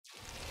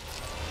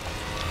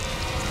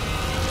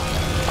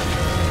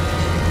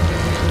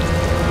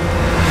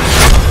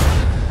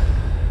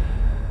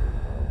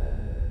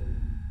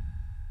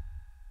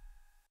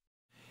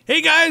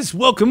Hey guys,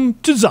 welcome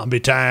to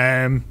Zombie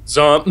Time.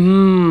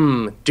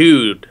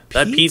 Dude,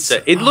 that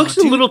pizza. It looks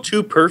a little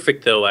too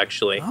perfect though,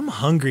 actually. I'm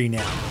hungry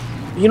now.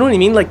 You know what I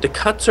mean? Like the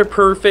cuts are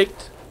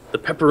perfect, the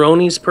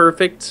pepperoni's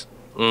perfect.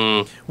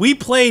 We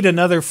played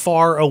another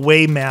far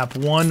away map,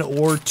 1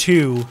 or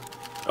 2.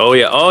 Oh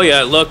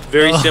yeah, it looked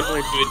very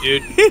similar to it,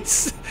 dude.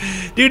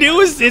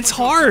 It's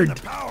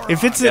hard.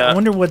 If it's, I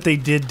wonder what they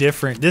did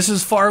different. This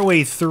is Far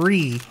Away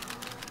 3.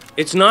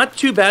 It's not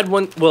too bad.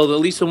 Well, at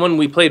least the one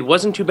we played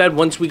wasn't too bad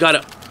once we got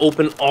to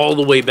open all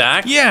the way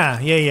back. Yeah.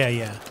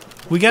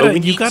 You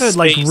gotta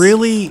like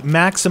really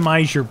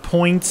maximize your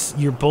points,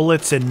 your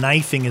bullets, and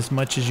knifing as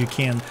much as you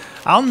can.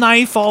 I'll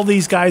knife all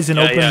these guys and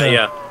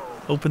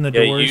open the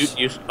doors.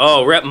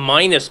 We're at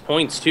minus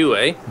points too,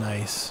 eh?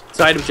 Nice.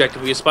 Side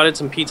objective. We have spotted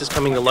some pizzas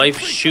coming to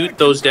life. Shoot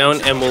those down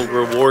and we'll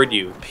reward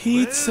you.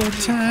 Pizza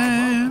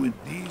time.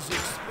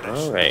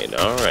 All right.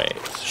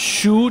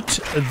 Shoot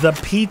the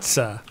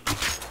pizza.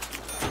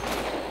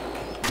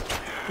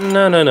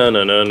 No.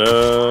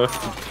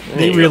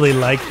 They really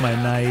like my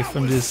knife,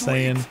 I'm just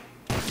saying.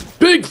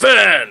 Big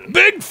fan!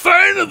 Big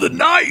fan of the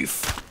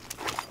knife!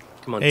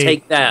 Come on,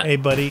 take that. Hey,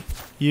 buddy.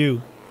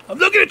 You. I'm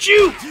looking at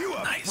you!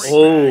 Nice.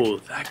 Oh,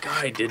 that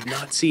guy did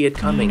not see it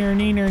coming.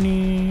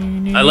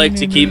 I like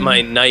to keep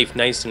my knife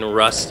nice and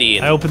rusty.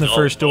 And, I opened the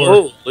first door.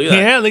 Oh, look at that.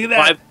 Yeah, look at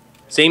that.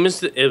 Same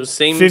as, it was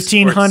same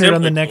 1,500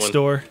 on the next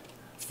door.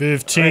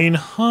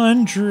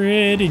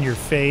 1,500 in your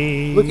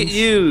face. Look at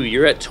you.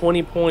 You're at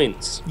 20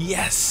 points.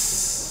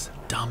 Yes.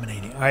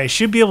 Dominating. All right, I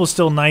should be able to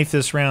still knife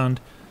this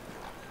round.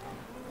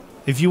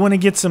 If you want to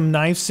get some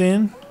knives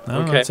in, I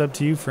don't know. It's up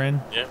to you,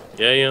 friend.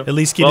 Yeah. At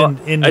least get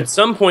in. At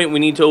some point, we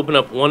need to open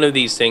up one of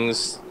these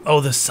things. Oh,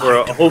 the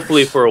side.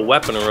 Hopefully for a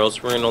weapon, or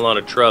else we're in a lot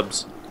of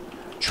trubs.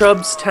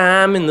 Trubs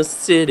time in the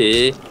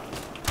city.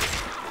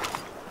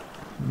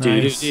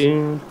 Nice.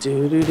 You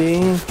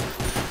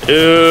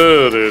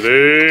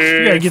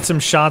gotta get some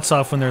shots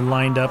off when they're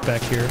lined up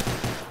back here.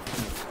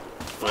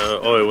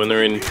 When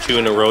they're in 2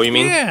 in a row, you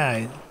mean?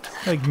 Yeah,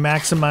 like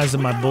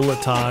maximizing my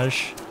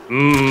bulletage.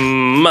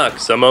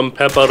 Maximum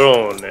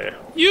pepperoni.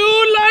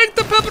 You like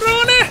the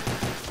pepperoni?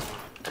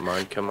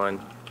 Come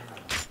on.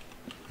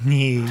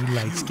 He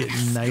likes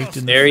getting knifed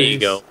in the face. There you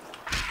go.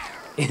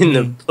 In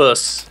the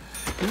puss.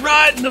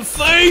 Right in the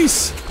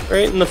face.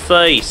 Right in the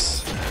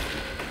face.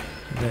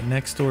 That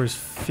next door is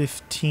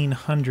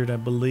 1,500, I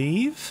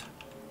believe.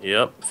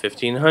 Yep,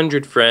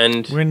 1,500,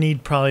 friend. We're gonna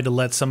need probably to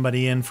let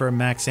somebody in for a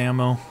max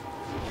ammo.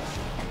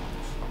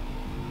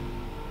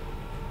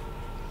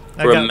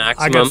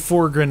 I got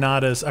 4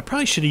 granadas. I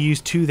probably should have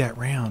used 2 that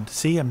round.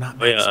 See, I'm not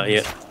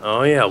maximizing.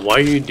 Oh yeah. Why are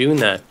you doing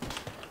that?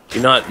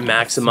 You're not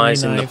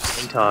maximizing the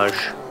pointage.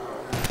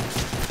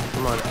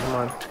 Come on.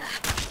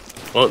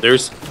 Oh,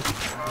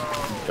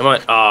 come on.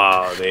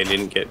 Ah, they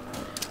didn't get.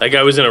 That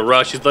guy was in a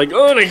rush. He's like,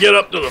 oh, I'm gonna get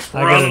up to the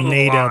front. I got a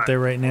nade out there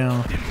right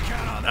now.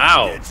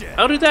 Ow!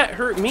 How did that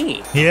hurt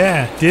me?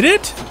 Yeah, did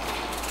it?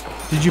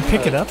 Did you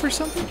pick it up or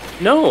something?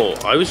 No,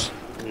 I was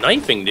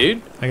knifing,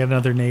 dude. I got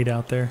another nade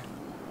out there.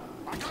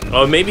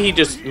 Oh, maybe he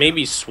just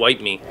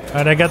swiped me. All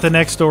right, I got the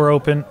next door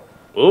open.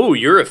 Oh,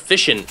 you're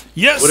efficient.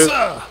 Yes,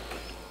 sir.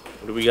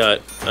 What do we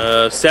got?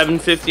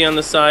 750 on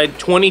the side,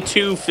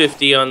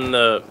 2250 on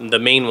the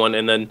main one,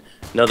 and then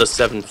another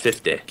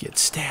 750. Get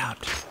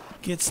stabbed.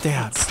 You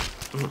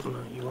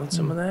want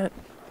some of that?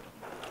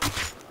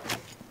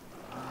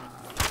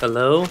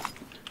 Hello?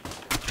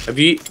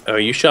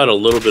 You shot a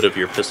little bit of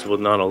your pistol,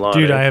 but not a lot.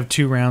 Dude, I have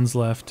 2 rounds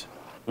left.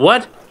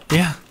 What?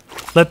 Yeah.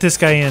 Let this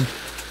guy in.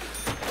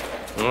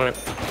 Alright.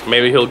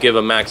 Maybe he'll give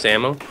a max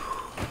ammo.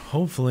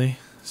 Hopefully.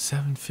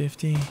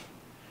 750.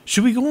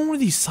 Should we go in one of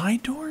these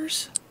side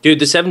doors? Dude,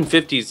 the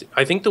 750s,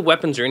 I think the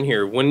weapons are in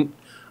here. When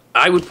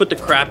I would put the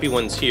crappy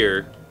ones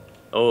here.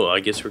 Oh, I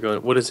guess we're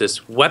going. What is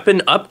this?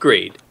 Weapon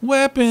upgrade.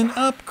 Weapon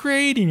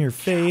upgrade in your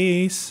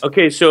face.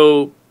 Okay,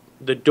 so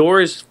the door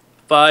is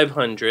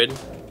 500.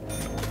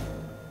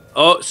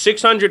 Oh,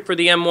 600 for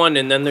the M1,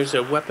 and then there's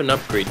a weapon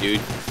upgrade, dude.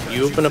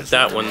 You open up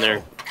that one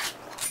there.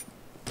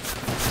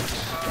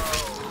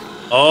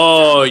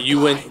 Oh,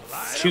 you went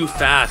too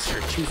fast.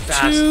 You're too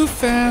fast. Too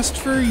fast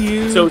for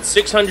you. So it's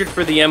 600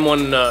 for the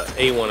M1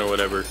 A1 or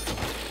whatever.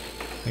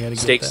 I gotta get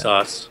steak that.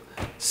 sauce.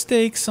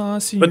 Steak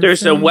sauce. But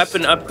there's a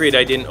weapon upgrade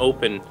I didn't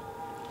open.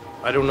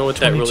 I don't know what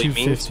that really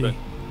means. But...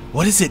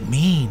 What does it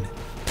mean?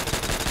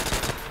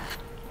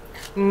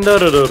 Ooh,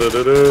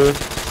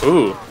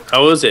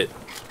 how is it?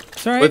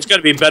 It's all right. Well, it's got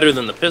to be better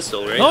than the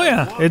pistol, right? Oh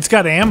yeah, it's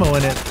got ammo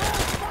in it.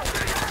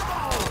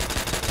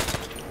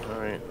 All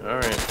right.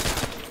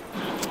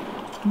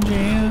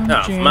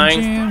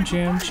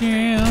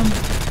 Jam.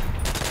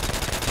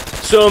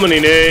 So many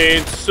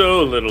nades,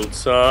 so little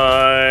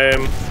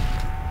time.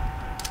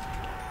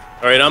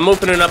 All right, I'm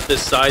opening up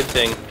this side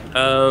thing.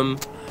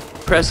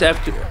 Press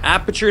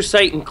aperture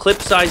sight and clip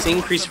size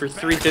increase for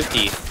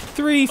 350.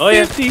 350. Oh,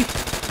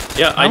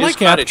 yeah, I just like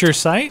got aperture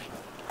sight.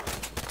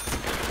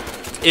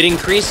 It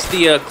increased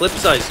the clip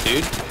size,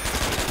 dude.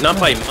 Not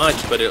by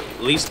much, but at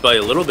least by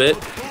a little bit.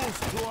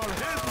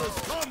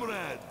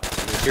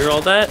 You hear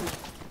all that?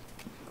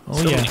 Oh,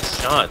 so many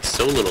shots,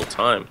 so little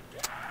time.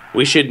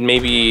 We should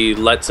maybe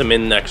let some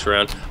in next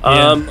round.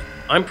 Yeah.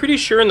 I'm pretty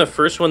sure in the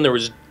first one there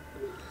was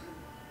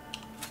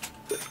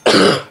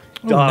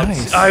Oh, dogs.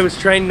 nice. I was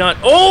trying not.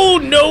 Oh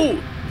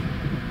no!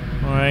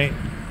 All right.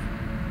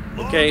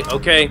 Okay,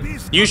 okay.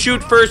 You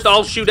shoot first.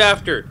 I'll shoot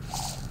after.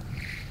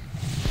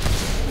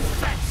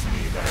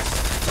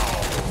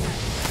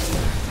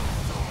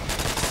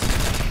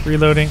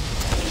 Reloading.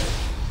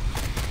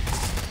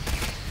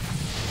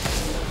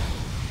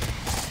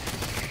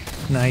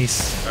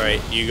 Nice. All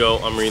right, you go.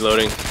 I'm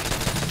reloading.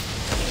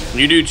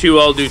 You do 2.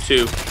 I'll do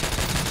 2.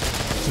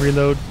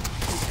 Reload.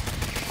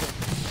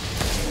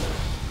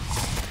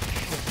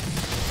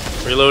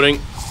 Reloading.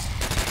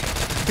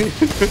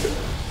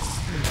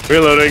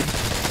 Reloading.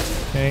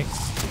 Okay.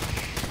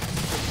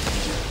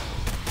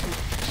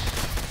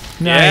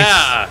 Nice.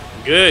 Yeah,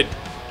 good.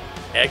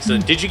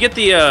 Excellent. Did you get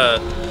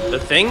the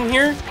thing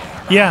here?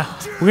 Yeah,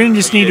 we're gonna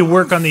just need to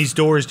work on these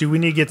doors, dude. We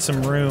need to get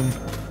some room.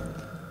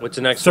 What's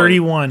the next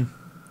 31. one?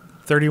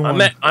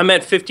 31. I'm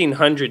at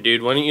 1500,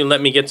 dude. Why don't you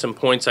let me get some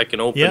points? I can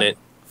open it.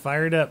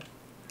 Fire it up.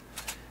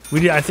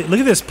 We do. I think. Look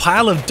at this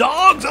pile of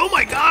dogs. Oh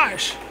my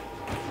gosh.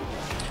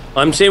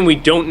 I'm saying we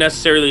don't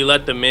necessarily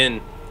let them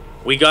in.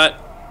 We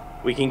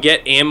can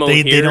get ammo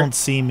here. They don't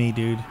see me,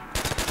 dude.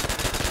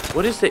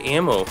 What is the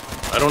ammo?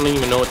 I don't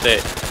even know what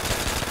that.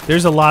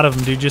 There's a lot of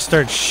them, dude. Just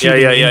start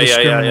shooting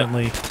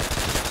indiscriminately.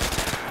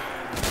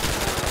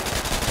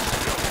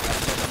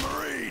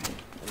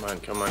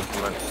 Come on.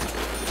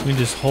 We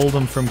just hold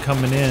them from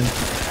coming in.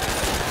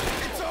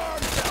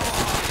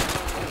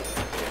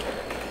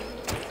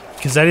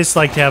 Because I just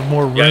like to have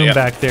more room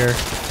back there.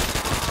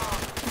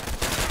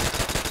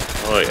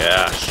 Oh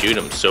yeah, shoot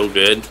them so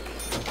good.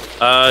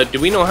 Do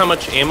we know how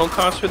much ammo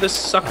costs for this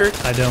sucker?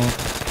 I don't.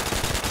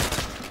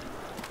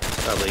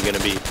 Probably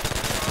gonna be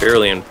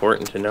fairly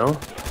important to know.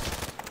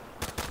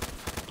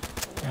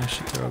 I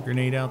should throw a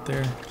grenade out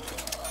there.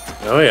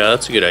 Oh yeah,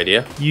 that's a good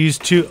idea. Use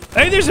 2.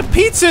 Hey, there's a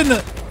pizza in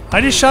the... I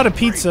just shot a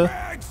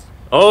pizza.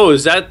 Oh,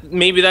 is that...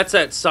 Maybe that's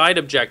that side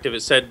objective.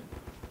 It said...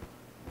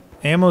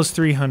 Ammo's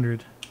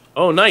 300.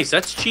 Oh, nice.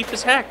 That's cheap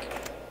as heck.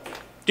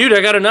 Dude,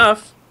 I got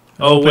enough.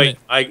 Oh, wait.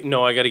 I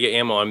gotta get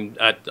ammo. I'm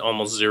at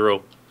almost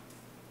 0.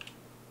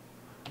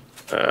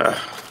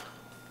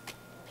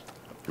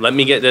 Let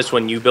me get this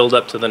one. You build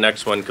up to the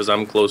next one, because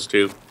I'm close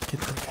to.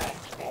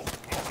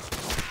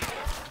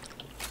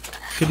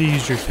 Could have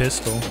used your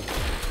pistol.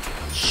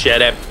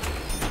 Shut up.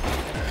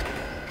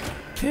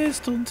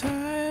 Pistol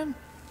time.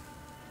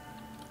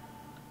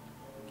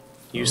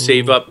 You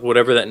save up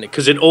whatever that...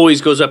 Because it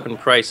always goes up in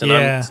price, and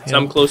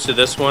I'm close to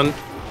this one.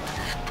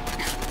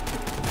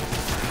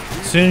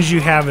 As soon as you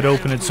have it,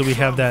 open it so we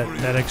have that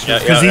extra.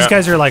 Because these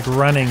guys are like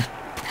running.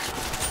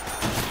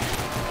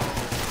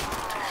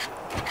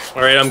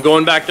 All right, I'm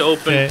going back to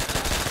open. Okay.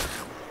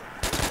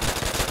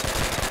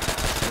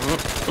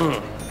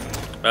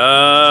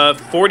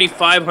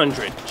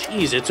 4,500.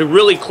 Jeez, it's a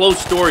really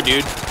close door,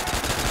 dude.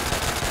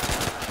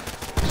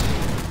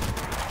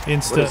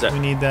 Insta, we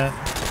need that.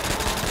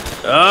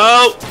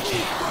 Oh!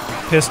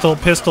 Pistol.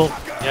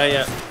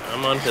 Yeah,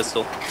 I'm on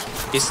pistol.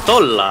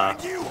 Pistola.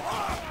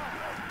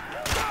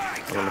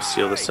 I'm gonna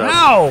seal this up.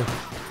 Ow!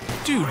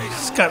 Dude,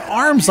 he's got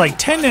arms like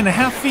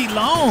 10.5 feet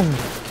long.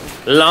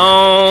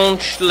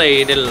 Launch,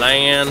 lady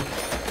land.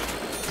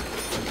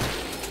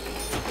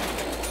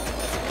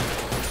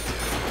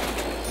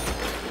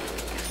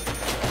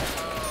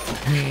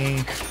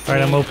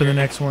 Alright, I'm opening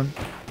the next one.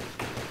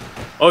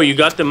 Oh, you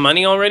got the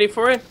money already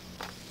for it?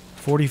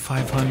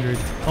 4,500.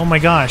 Oh my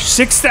gosh,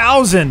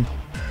 6,000!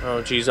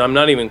 Oh jeez, I'm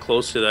not even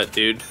close to that,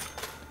 dude.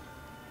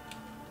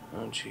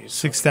 Oh jeez.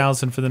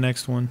 6,000 for the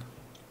next one.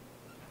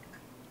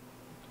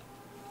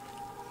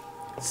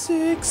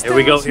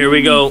 6,000. Here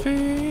we go.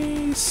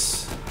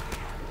 Face.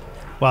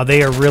 Wow,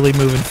 they are really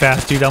moving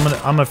fast, dude.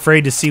 I'm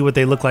afraid to see what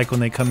they look like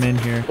when they come in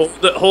here.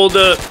 Hold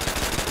the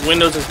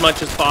windows as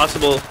much as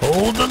possible.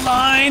 Hold the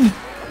line.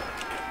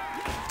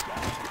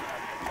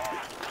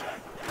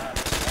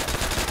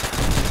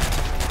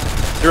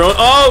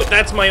 Oh,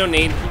 that's my own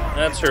nade.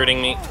 That's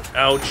hurting me.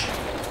 Ouch.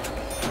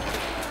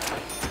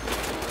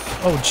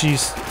 Oh,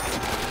 jeez.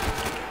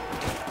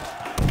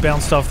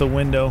 Bounced off the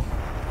window.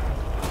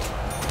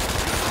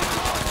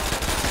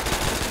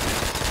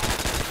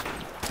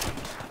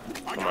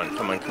 Come on.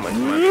 Oh,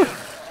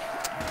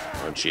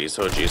 jeez.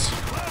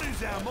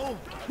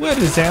 Where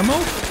is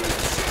ammo?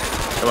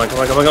 Come on.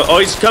 Oh,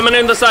 he's coming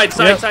in the side.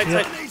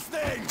 Side.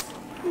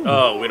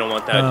 Oh, we don't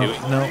want that, do we?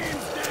 No.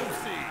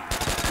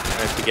 I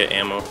have to get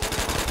ammo.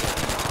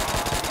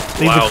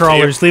 Leave the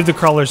crawlers. Leave the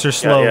crawlers. They're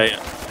slow. Yeah.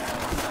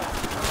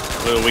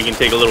 Well, we can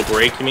take a little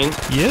break, you mean?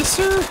 Yes,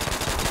 sir.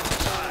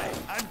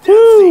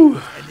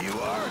 Woo!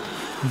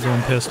 He's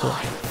on pistol.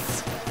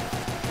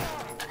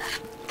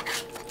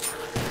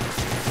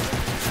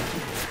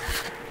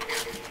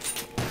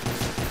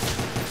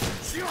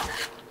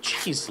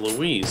 Jeez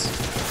Louise.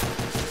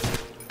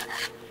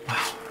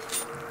 Wow.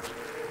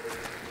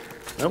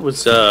 That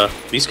was,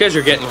 these guys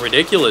are getting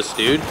ridiculous,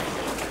 dude.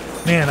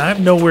 Man,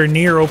 I'm nowhere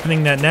near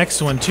opening that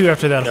next one, too,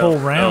 after that whole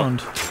round.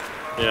 No.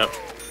 Yeah.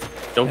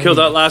 Don't kill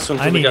that last one.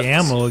 I need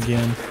ammo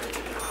again.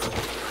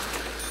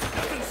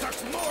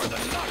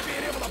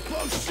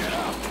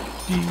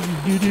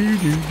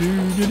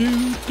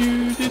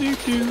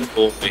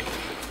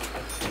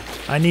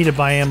 I need to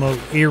buy ammo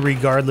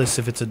irregardless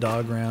if it's a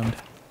dog round.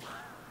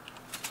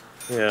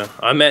 Yeah,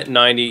 I'm at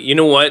 90. You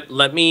know what?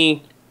 Let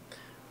me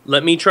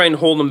try and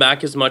hold them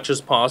back as much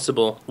as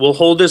possible. We'll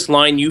hold this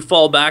line. You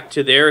fall back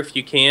to there if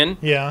you can.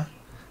 Yeah.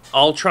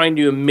 I'll try and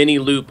do a mini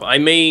loop. I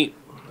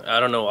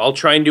don't know. I'll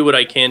try and do what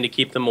I can to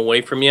keep them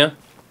away from you.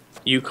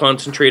 You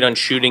concentrate on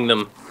shooting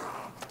them.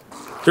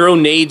 Throw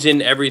nades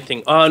in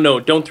everything. Oh, no,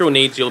 don't throw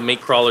nades. You'll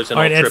make crawlers and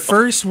All right, at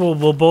first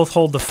we'll both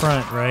hold the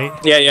front, right?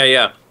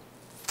 Yeah.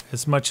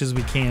 As much as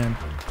we can.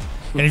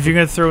 And if you're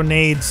going to throw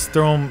nades,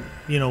 throw them,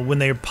 you know, when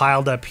they're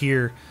piled up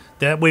here.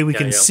 That way we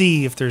can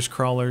see if there's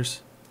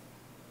crawlers.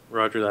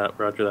 Roger that.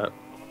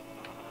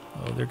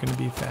 Oh, they're going to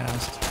be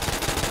fast.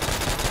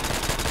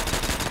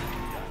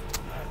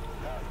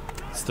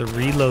 It's the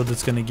reload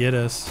that's going to get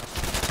us.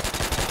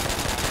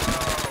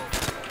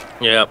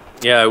 Yeah,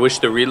 I wish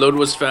the reload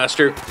was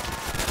faster.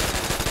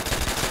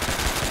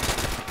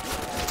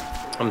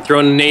 I'm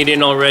throwing a nade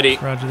in already.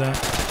 Roger that.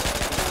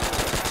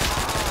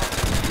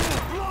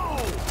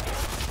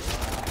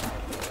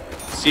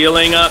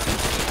 Sealing up.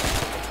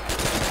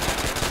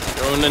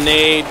 Throwing a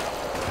nade.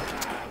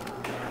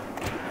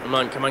 Come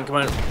on.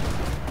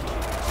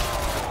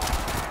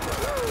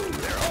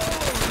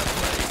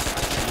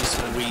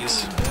 Jeez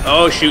Louise.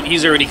 Oh, shoot,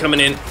 he's already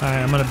coming in.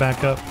 Alright, I'm gonna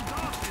back up.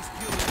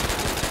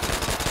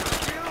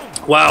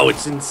 Wow,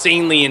 it's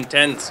insanely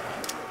intense.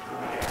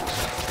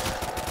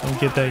 Don't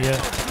get that yet.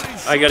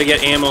 I gotta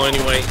get ammo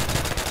anyway.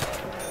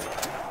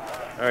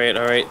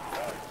 Alright.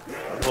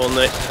 Holding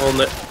it.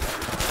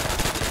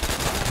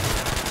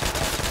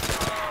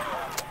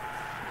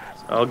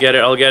 I'll get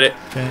it.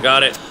 Okay.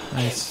 Got it.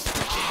 Nice.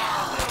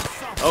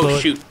 Oh,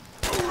 shoot.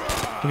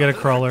 We got a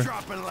crawler.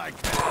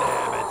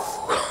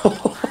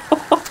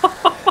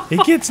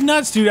 It gets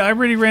nuts, dude. I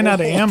already ran out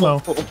of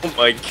ammo. Oh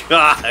my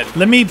god.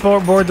 Let me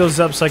board those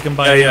up so I can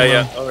buy ammo.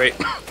 Yeah. Alright.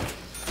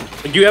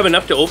 Do you have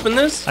enough to open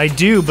this? I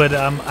do, but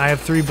I have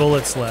 3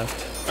 bullets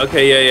left.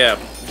 Okay, yeah.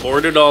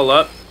 Board it all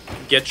up.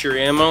 Get your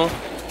ammo.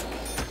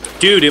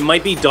 Dude, it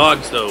might be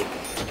dogs, though.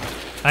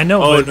 I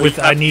know, but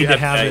I need to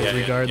have it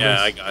regardless.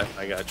 Yeah,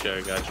 I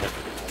gotcha.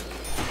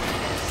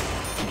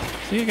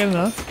 So you got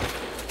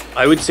enough?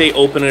 I would say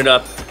open it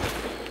up.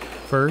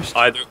 First?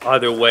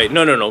 Either way.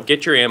 No.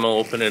 Get your ammo,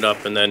 open it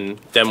up, and then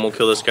we'll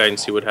kill this guy and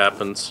see what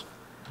happens.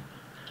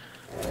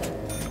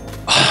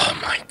 Oh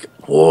my god.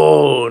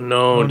 Whoa,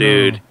 no,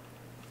 dude.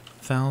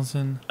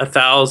 1,000?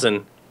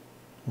 1,000.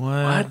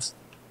 What?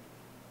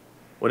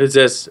 What is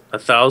this?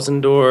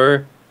 1,000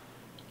 door?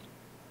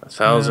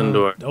 1,000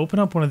 door. Open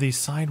up one of these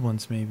side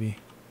ones, maybe.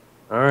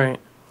 Alright.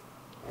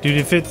 Dude,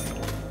 if it...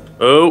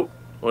 Oh,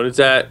 what is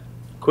that?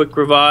 Quick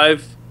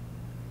revive.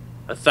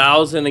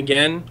 1,000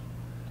 again.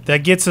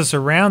 That gets us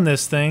around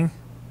this thing.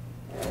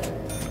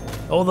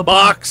 Oh, the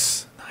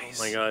box. Nice.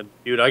 Oh my god.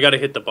 Dude, I gotta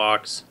hit the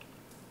box.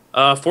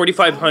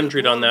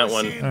 4,500 on that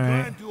one.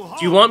 Alright. Do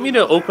you want me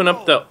to open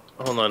up the...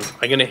 Hold on.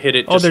 I'm gonna hit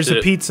it. Oh, there's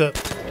a pizza.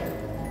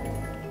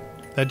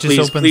 That just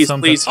opened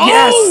something. Please. Oh,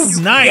 yes!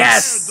 Nice!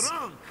 Yes!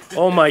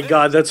 Oh my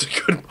god, that's a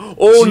good...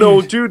 Oh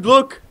no, dude,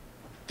 look!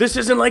 This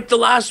isn't like the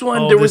last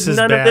one. There was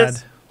none of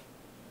this.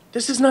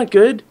 This is not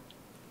good.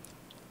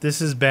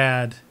 This is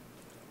bad.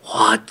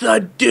 What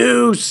the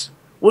deuce?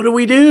 What do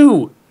we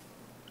do?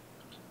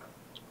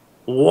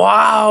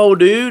 Wow,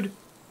 dude. Do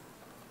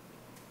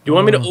you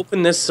want me to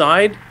open this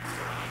side?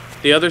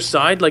 The other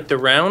side, like the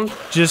round?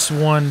 Just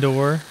one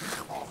door.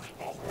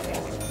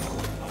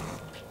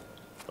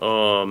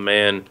 Oh,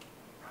 man.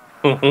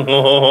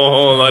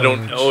 I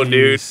don't know,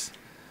 dude.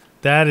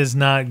 That is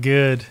not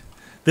good.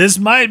 This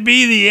might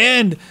be the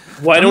end.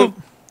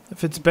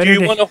 If it's better, do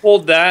you want to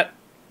hold that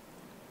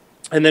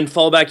and then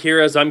fall back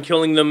here as I'm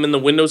killing them in the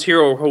windows here,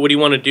 or what do you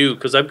want to do?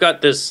 Because I've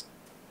got this.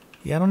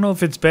 Yeah, I don't know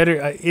if it's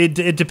better.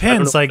 It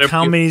depends, like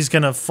how many's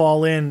gonna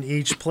fall in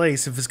each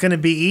place. If it's gonna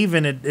be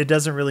even, it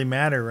doesn't really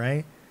matter,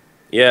 right?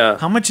 Yeah.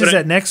 How much is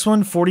that next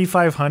one?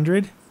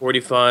 4,500.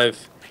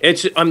 45.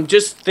 I'm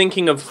just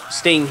thinking of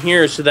staying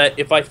here so that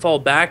if I fall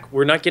back,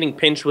 we're not getting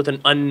pinched with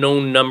an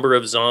unknown number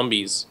of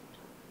zombies.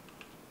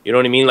 You know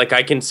what I mean? Like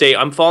I can say,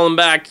 I'm falling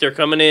back, they're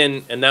coming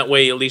in, and that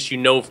way at least you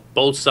know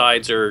both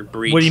sides are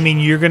breached. What do you mean?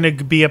 You're gonna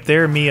be up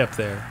there or me up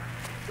there?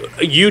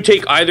 You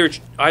take either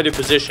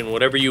position,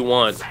 whatever you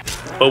want.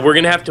 But we're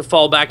gonna have to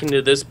fall back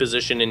into this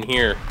position in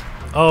here.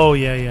 Oh,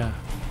 yeah.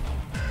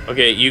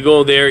 Okay, you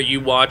go there, you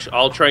watch.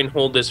 I'll try and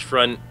hold this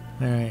front.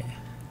 Alright.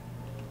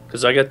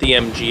 Because I got the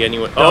MG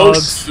anyway.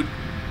 Dogs. Oh, shoot.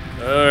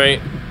 Alright.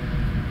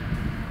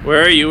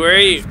 Where are you?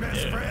 I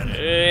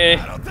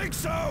don't think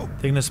so.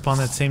 They're gonna spawn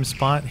that same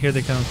spot. Here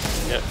they come.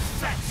 Yeah.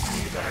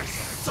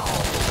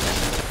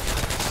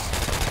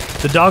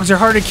 The dogs are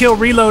hard to kill.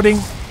 Reloading.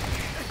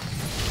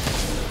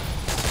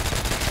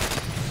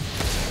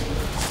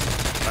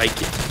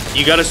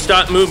 You gotta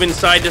stop moving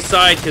side to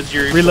side because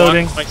you're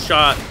reloading blocking my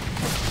shot.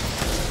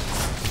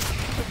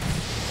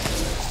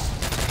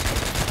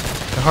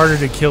 harder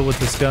to kill with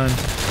this gun.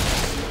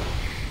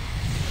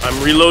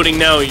 I'm reloading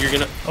now. You're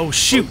gonna. Oh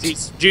shoot!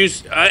 Oh,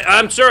 juice.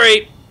 I'm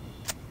sorry.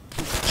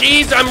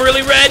 Jeez, I'm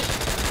really red.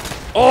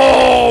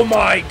 Oh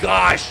my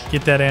gosh.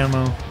 Get that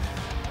ammo.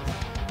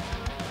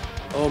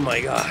 Oh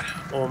my god.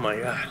 Oh my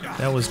god.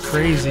 That was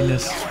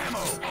craziness.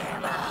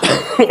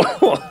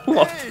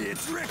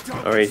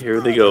 All right,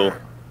 here they go.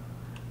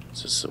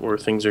 This is where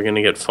things are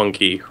gonna get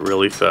funky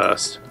really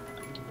fast.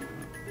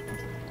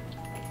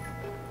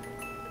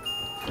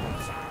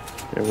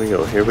 Here we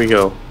go. Here we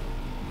go.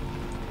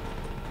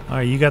 All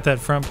right, you got that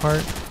front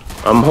part?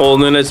 I'm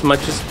holding as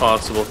much as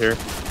possible here.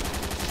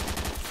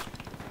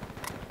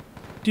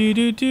 Do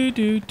do do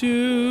do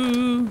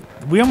do.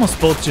 We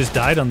almost both just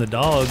died on the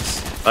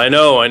dogs. I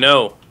know, I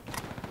know.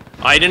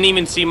 I didn't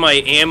even see my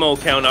ammo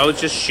count. I was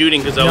just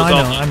shooting because I was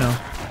off. I know.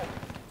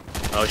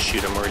 Oh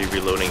shoot, I'm already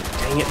reloading.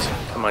 Dang it.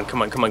 Come on,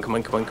 come on, come on, come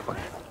on, come on, come on.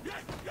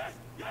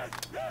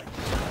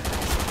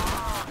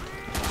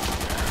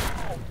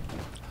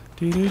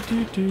 Do do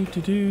do do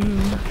do do.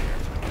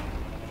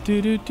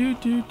 Do do do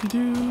do do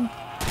do.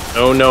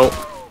 Oh no.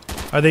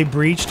 Are they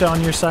breached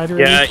on your side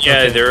already? Yeah,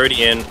 yeah, okay. They're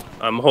already in.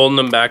 I'm holding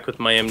them back with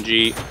my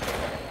MG.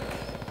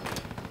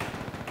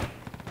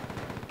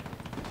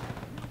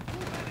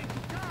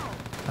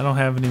 I don't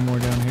have any more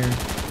down here.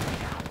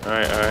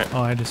 Alright, alright.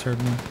 Oh, I just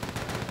heard one.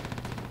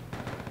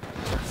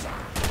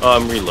 Oh,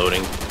 I'm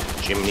reloading.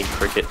 Jiminy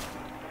Cricket.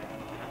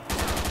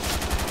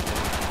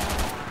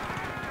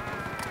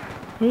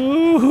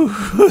 Ooh,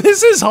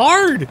 this is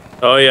hard.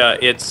 Oh yeah,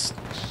 this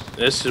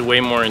is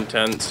way more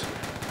intense.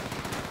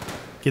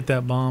 Get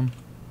that bomb.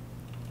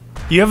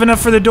 You have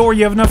enough for the door.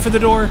 You have enough for the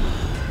door.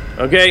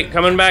 Okay,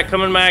 coming back,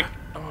 coming back.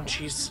 Oh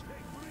jeez.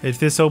 If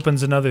this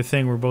opens another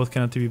thing, we're both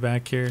gonna have to be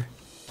back here.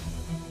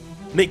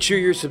 Make sure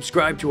you're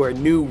subscribed to our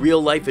new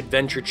real-life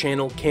adventure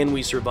channel, Can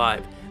We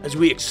Survive, as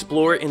we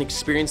explore and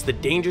experience the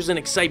dangers and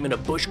excitement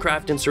of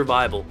bushcraft and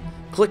survival.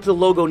 Click the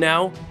logo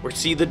now, or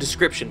see the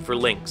description for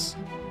links.